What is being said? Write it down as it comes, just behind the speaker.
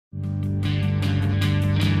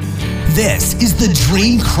This is the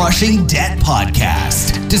Dream Crushing Debt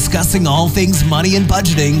Podcast, discussing all things money and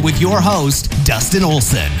budgeting with your host, Dustin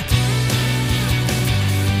Olson.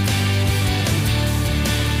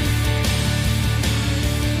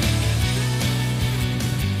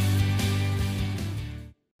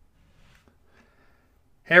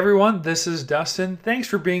 Hey everyone, this is Dustin. Thanks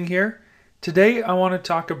for being here. Today I want to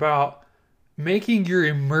talk about making your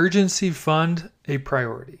emergency fund a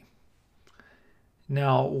priority.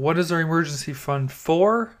 Now, what is our emergency fund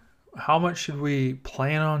for? How much should we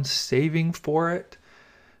plan on saving for it?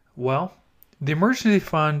 Well, the emergency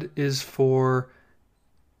fund is for,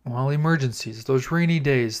 emergencies, those rainy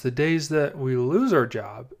days, the days that we lose our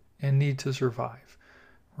job and need to survive,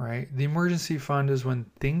 right? The emergency fund is when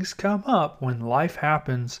things come up, when life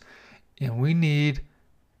happens, and we need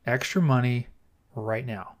extra money right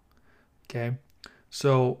now, okay?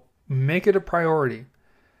 So make it a priority.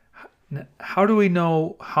 How do we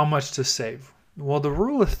know how much to save? Well, the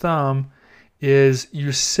rule of thumb is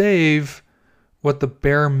you save what the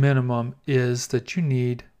bare minimum is that you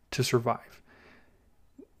need to survive.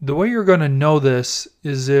 The way you're going to know this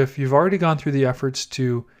is if you've already gone through the efforts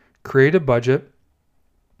to create a budget.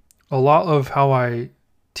 A lot of how I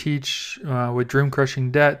teach with Dream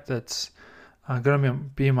Crushing Debt, that's going to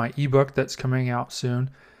be in my ebook that's coming out soon,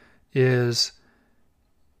 is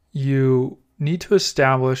you need to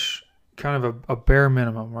establish kind of a bare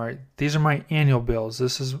minimum, right? These are my annual bills.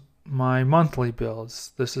 This is my monthly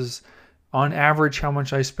bills. This is on average how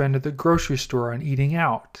much I spend at the grocery store on eating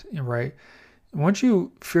out, right? Once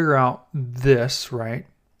you figure out this, right,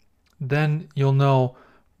 then you'll know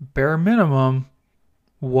bare minimum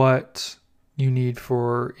what you need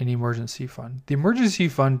for an emergency fund. The emergency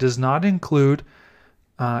fund does not include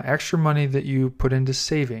extra money that you put into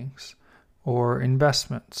savings or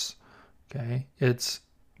investments, okay? It's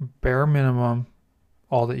bare minimum,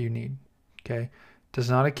 all that you need, okay? Does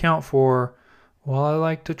not account for, I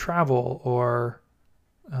like to travel, or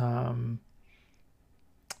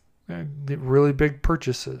really big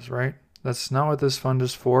purchases, right? That's not what this fund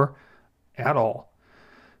is for at all,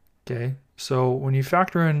 okay? So when you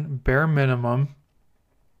factor in bare minimum,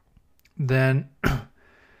 then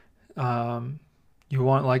you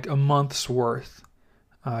want like a month's worth.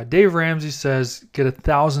 Dave Ramsey says get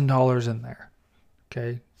 $1,000 in there,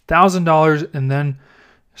 okay? $1,000 and then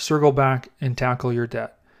circle back and tackle your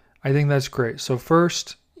debt. I think that's great. So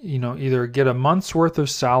first, either get a month's worth of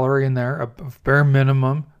salary in there, of bare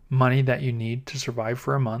minimum money that you need to survive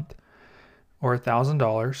for a month, or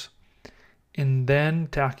 $1,000, and then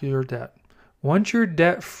tackle your debt. Once you're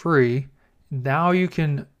debt free, now you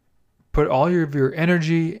can put all of your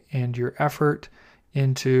energy and your effort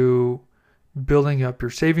into building up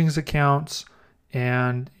your savings accounts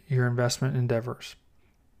and your investment endeavors.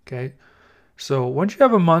 Okay, so once you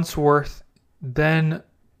have a month's worth, then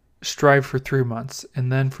strive for 3 months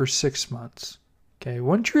and then for 6 months. Okay,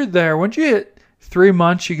 once you're there, once you hit 3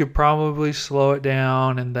 months, you could probably slow it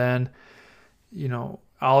down and then,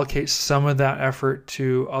 allocate some of that effort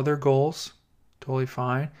to other goals. Totally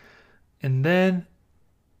fine. And then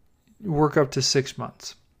work up to 6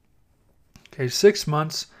 months. Okay, 6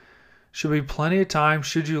 months should be plenty of time,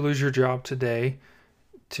 should you lose your job today,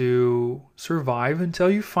 to survive until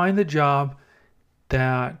you find the job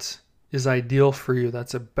that is ideal for you,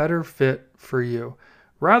 that's a better fit for you,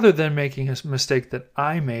 rather than making a mistake that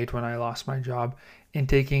I made when I lost my job and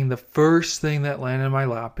taking the first thing that landed in my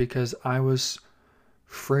lap because I was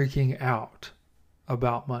freaking out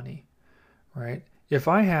about money, right? If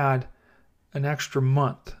I had an extra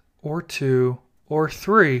month or 2 or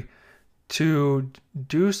 3 to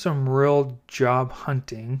do some real job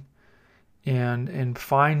hunting and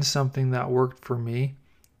find something that worked for me,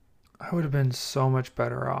 I would have been so much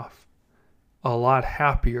better off, a lot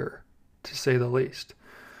happier, to say the least.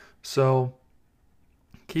 So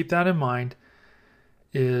keep that in mind.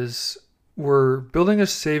 Is we're building a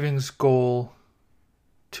savings goal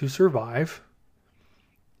to survive,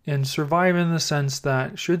 and survive in the sense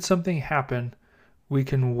that should something happen, we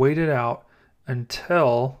can wait it out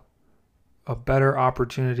until a better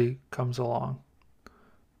opportunity comes along.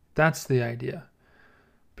 That's the idea.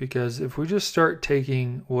 Because if we just start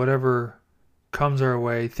taking whatever comes our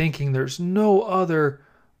way, thinking there's no other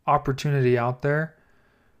opportunity out there,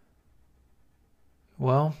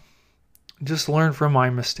 just learn from my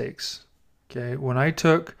mistakes. Okay, when I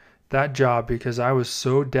took that job because I was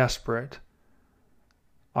so desperate,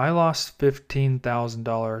 I lost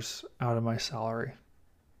 $15,000 out of my salary.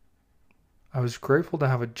 I was grateful to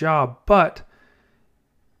have a job, but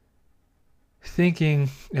thinking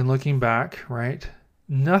and looking back, right,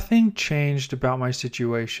 nothing changed about my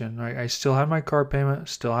situation. Right? I still had my car payment,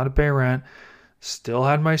 still had to pay rent, still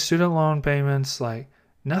had my student loan payments. Like,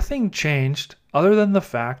 nothing changed other than the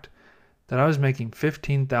fact that I was making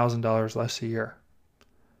 $15,000 less a year.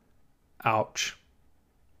 Ouch.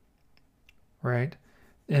 Right?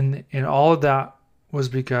 And all of that was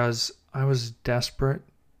because I was desperate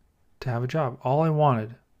to have a job. All I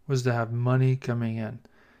wanted was to have money coming in.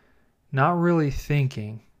 Not really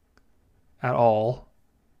thinking at all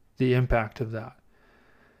the impact of that.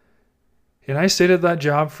 And I stayed at that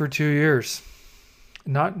job for 2 years.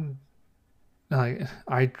 Not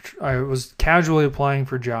like I was casually applying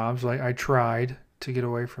for jobs. Like, I tried to get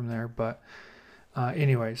away from there, but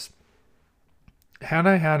anyways, had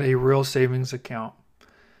I had a real savings account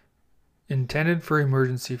intended for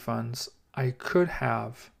emergency funds, I could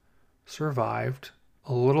have survived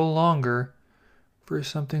a little longer for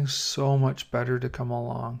something so much better to come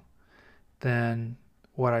along than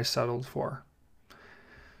what I settled for.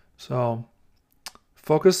 So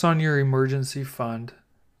focus on your emergency fund.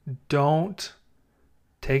 Don't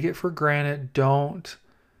take it for granted. Don't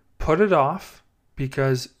put it off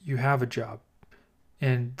because you have a job.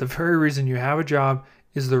 And the very reason you have a job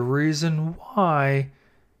is the reason why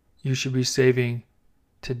you should be saving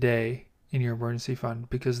today in your emergency fund,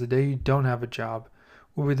 because the day you don't have a job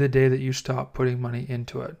will be the day that you stop putting money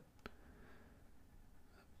into it.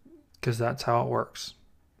 Because that's how it works.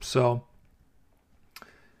 So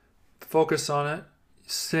focus on it.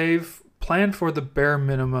 Save. Plan for the bare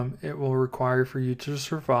minimum it will require for you to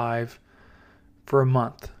survive for a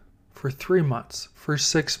month, for 3 months, for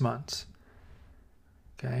 6 months.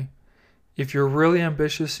 Okay? If you're really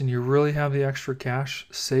ambitious and you really have the extra cash,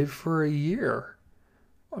 save for a year.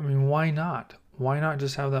 I mean, why not? Why not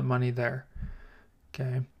just have that money there?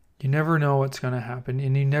 Okay? You never know what's going to happen,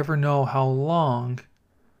 and you never know how long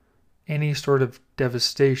any sort of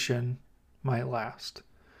devastation might last.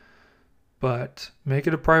 But make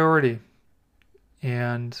it a priority.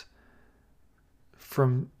 And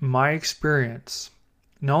from my experience,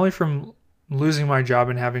 not only from losing my job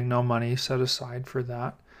and having no money set aside for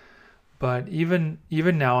that, but even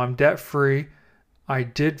now I'm debt free. I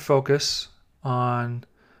did focus on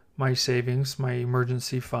my savings, my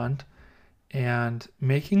emergency fund, and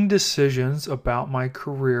making decisions about my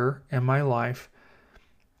career and my life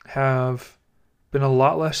have been a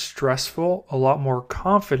lot less stressful, a lot more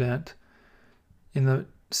confident in the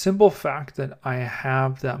simple fact that I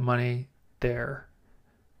have that money there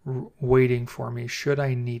waiting for me should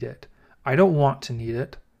I need it. I don't want to need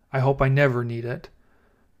it. I hope I never need it.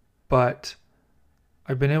 But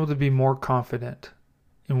I've been able to be more confident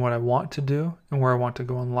in what I want to do and where I want to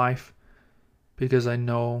go in life because I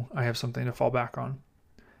know I have something to fall back on.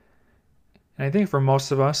 And I think for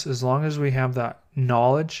most of us, as long as we have that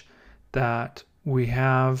knowledge that we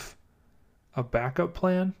have a backup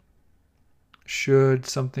plan, should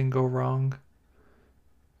something go wrong,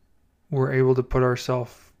 we're able to put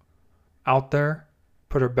ourselves out there,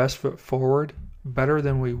 put our best foot forward better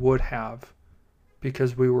than we would have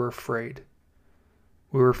because we were afraid.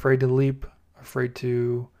 We were afraid to leap, afraid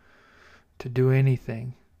to do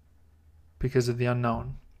anything because of the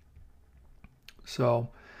unknown. So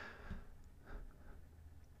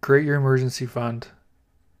create your emergency fund.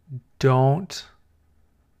 Don't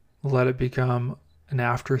let it become an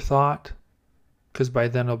afterthought, because by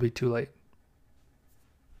then it'll be too late.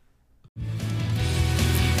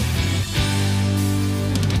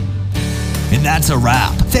 And that's a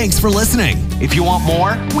wrap. Thanks for listening. If you want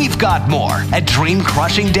more, we've got more at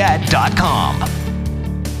dreamcrushingdebt.com.